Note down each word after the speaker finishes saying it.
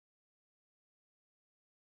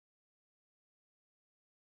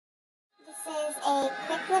This is a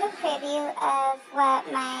quick little preview of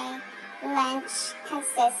what my lunch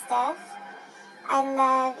consists of. I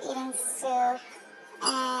love eating soup,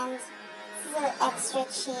 and this is extra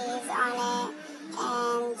cheese on it.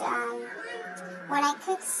 And when I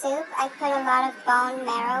cook soup, I put a lot of bone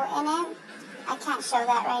marrow in it. I can't show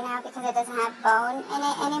that right now because it doesn't have bone in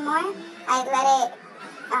it anymore. I let it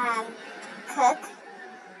cook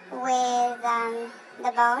with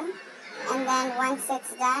the bone. And then once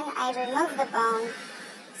it's done, I remove the bone.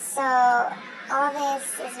 So all this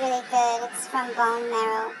is really good. It's from bone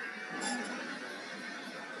marrow.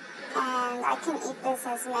 And I can eat this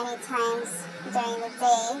as many times during the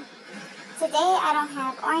day. Today I don't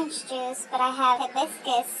have orange juice, but I have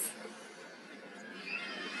hibiscus.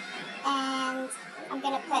 And I'm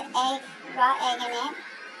going to put raw egg in it,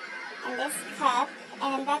 in this cup.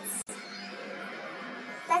 And that's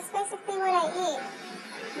basically what I eat.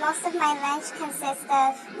 Most of my lunch consists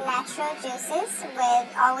of natural juices with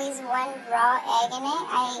always one raw egg in it.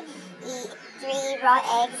 I eat 3 raw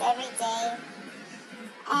eggs every day.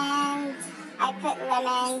 And I put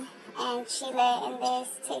lemon and chile in this.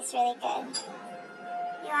 Tastes really good.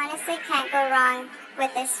 You honestly can't go wrong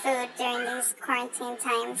with this food during these quarantine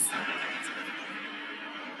times.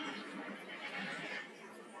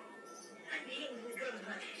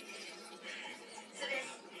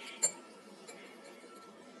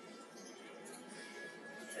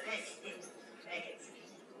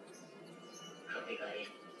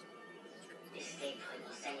 Just stay put.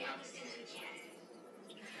 We'll send you help as soon as we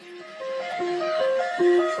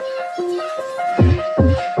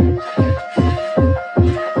can.